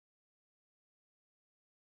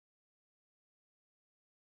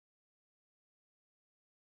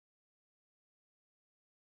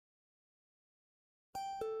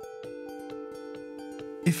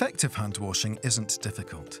Effective hand washing isn't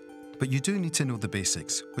difficult, but you do need to know the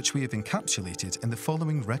basics, which we have encapsulated in the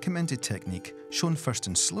following recommended technique, shown first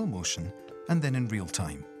in slow motion and then in real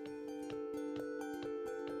time.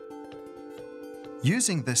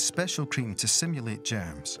 Using this special cream to simulate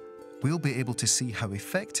germs, we'll be able to see how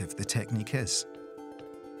effective the technique is.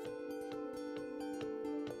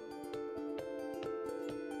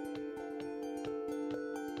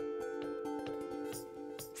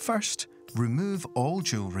 First, remove all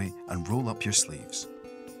jewellery and roll up your sleeves.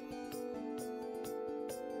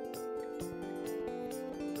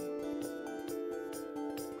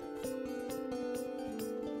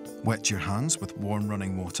 Wet your hands with warm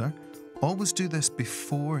running water. Always do this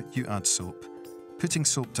before you add soap. Putting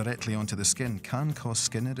soap directly onto the skin can cause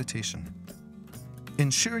skin irritation.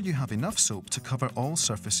 Ensure you have enough soap to cover all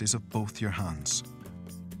surfaces of both your hands.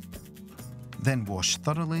 Then wash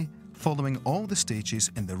thoroughly, following all the stages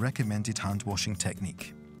in the recommended hand washing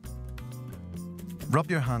technique. Rub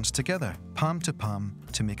your hands together, palm to palm,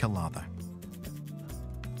 to make a lather.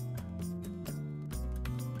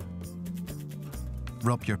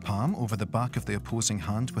 Rub your palm over the back of the opposing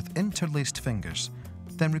hand with interlaced fingers,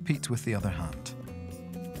 then repeat with the other hand.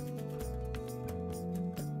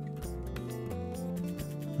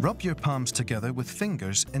 Rub your palms together with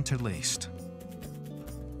fingers interlaced.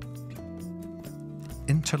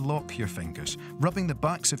 Interlock your fingers, rubbing the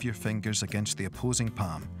backs of your fingers against the opposing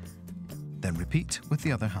palm. Then repeat with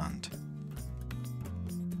the other hand.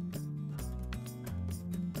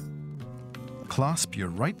 Clasp your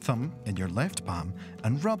right thumb in your left palm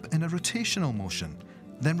and rub in a rotational motion,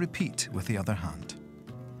 then repeat with the other hand.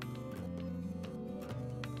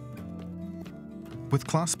 With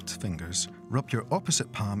clasped fingers, rub your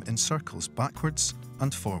opposite palm in circles backwards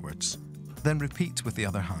and forwards, then repeat with the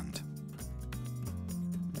other hand.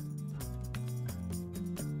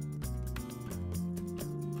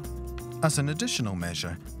 As an additional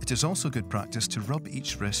measure, it is also good practice to rub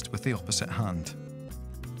each wrist with the opposite hand.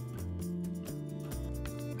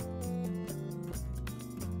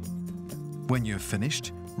 When you have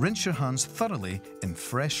finished, rinse your hands thoroughly in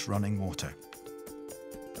fresh running water.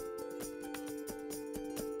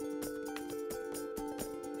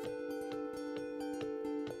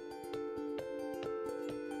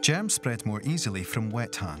 Germs spread more easily from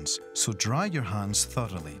wet hands, so dry your hands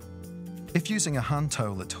thoroughly. If using a hand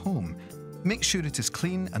towel at home, make sure it is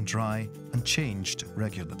clean and dry and changed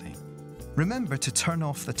regularly. Remember to turn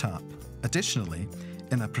off the tap. Additionally,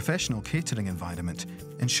 in a professional catering environment,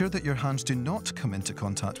 ensure that your hands do not come into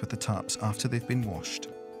contact with the taps after they've been washed.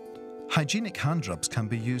 Hygienic hand rubs can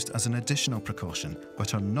be used as an additional precaution,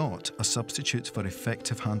 but are not a substitute for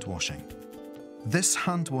effective hand washing. This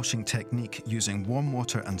hand washing technique using warm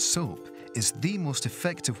water and soap is the most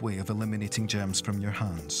effective way of eliminating germs from your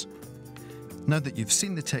hands. Now that you've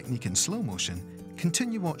seen the technique in slow motion,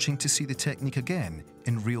 continue watching to see the technique again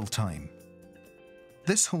in real time.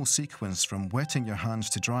 This whole sequence from wetting your hands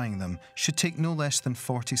to drying them should take no less than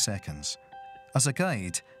 40 seconds. As a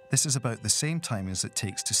guide, this is about the same time as it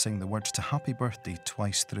takes to sing the words to Happy Birthday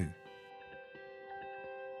twice through.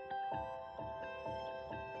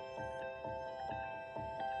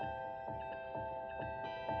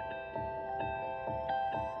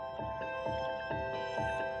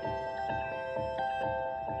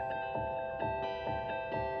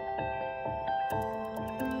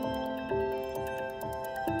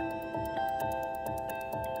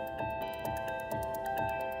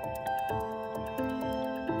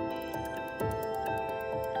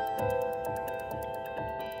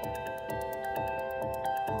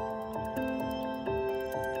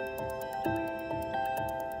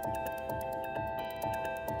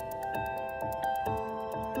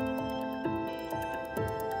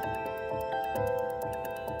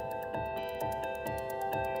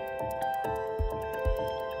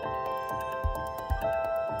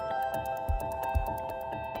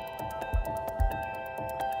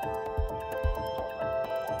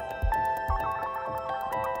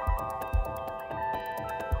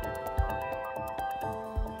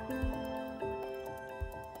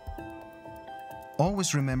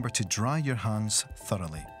 Always remember to dry your hands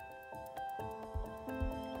thoroughly.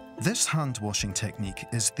 This hand washing technique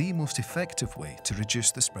is the most effective way to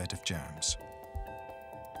reduce the spread of germs.